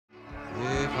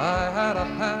If I had a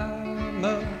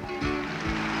hammer,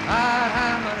 I'd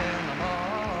hammer in the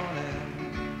morning,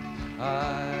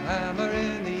 I'd hammer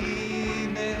in the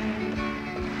evening,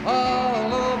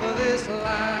 all over this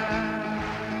land.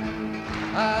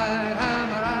 I'd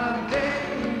hammer out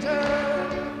danger,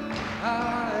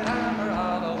 I'd hammer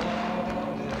out a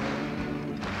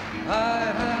warning,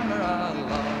 I'd hammer out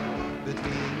love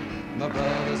between my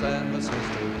brothers and my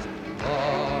sisters.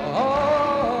 Oh,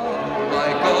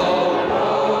 like a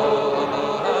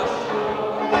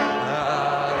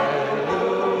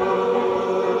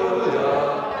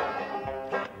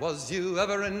Was you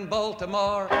ever in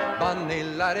Baltimore? Bonnie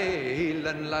laddie,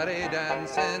 heelin' laddie,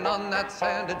 dancing on that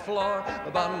sanded floor.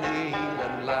 Bonnie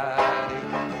heelin' laddie.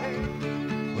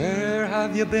 Where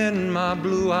have you been, my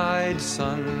blue-eyed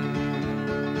son?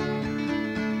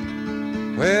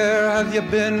 Where have you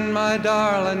been, my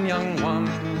darling young one?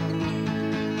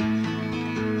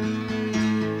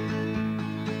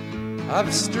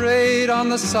 I've strayed on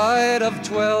the side of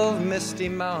 12 misty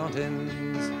mountains.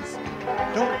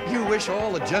 Don't you wish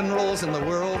all the generals in the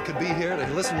world could be here to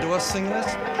listen to us sing this?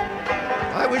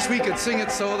 I wish we could sing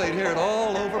it so they'd hear it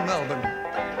all over Melbourne.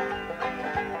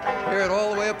 Hear it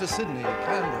all the way up to Sydney,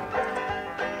 Canberra.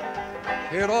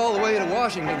 Hear it all the way to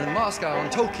Washington and Moscow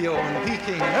and Tokyo and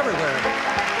Peking and everywhere.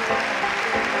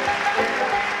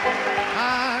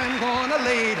 I'm gonna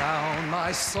lay down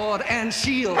my sword and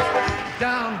shield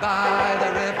down by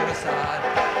the riverside,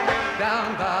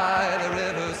 down by the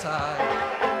riverside.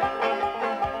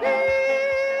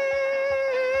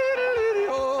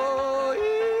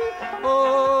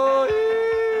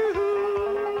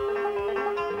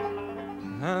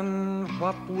 And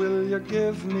what will you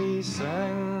give me,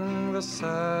 sang the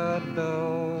sad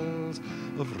bells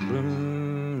of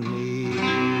Rumney.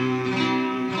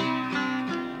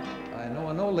 I know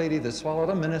an old lady that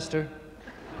swallowed a minister.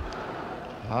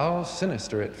 How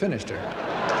sinister it finished her.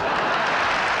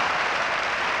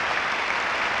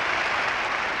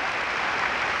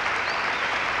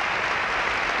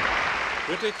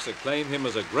 Critics acclaim him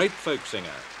as a great folk singer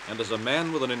and as a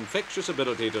man with an infectious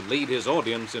ability to lead his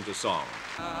audience into song.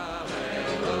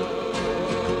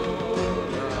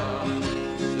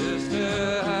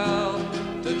 Sister, help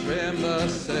to trim the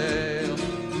sail.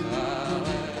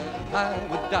 I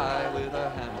would die with a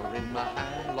hammer in my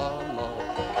hand, Lord, Lord,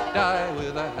 die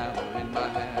with a hammer in my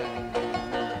hand.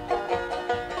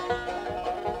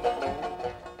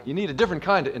 You need a different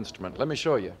kind of instrument. Let me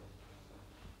show you.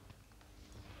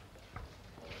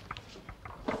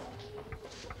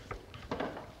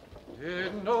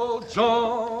 Didn't know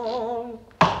John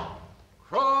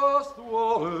crossed the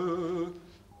water,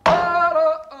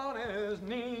 water on his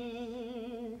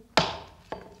knee.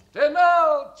 Didn't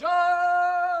know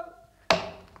John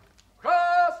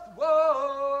crossed the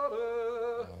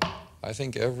water. I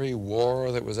think every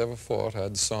war that was ever fought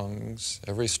had songs.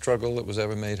 Every struggle that was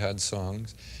ever made had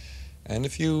songs. And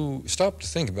if you stop to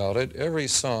think about it, every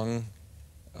song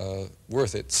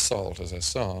worth its salt as a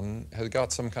song has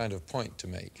got some kind of point to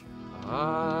make.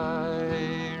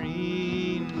 Irene,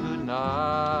 good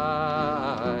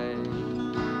night.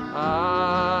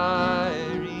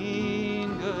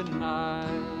 Irene, good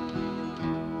night.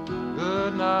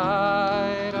 Good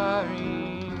night,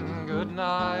 Irene. Good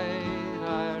night,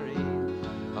 Irene.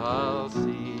 I'll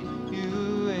see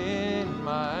you in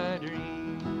my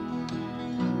dream.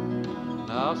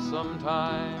 Now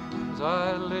sometimes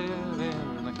I live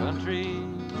in the country.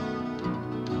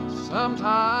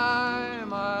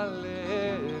 Sometime I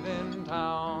live in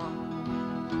town.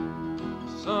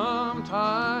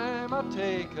 Sometime I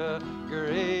take a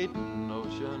great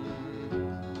notion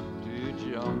to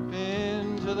jump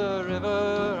into the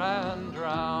river and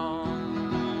drown.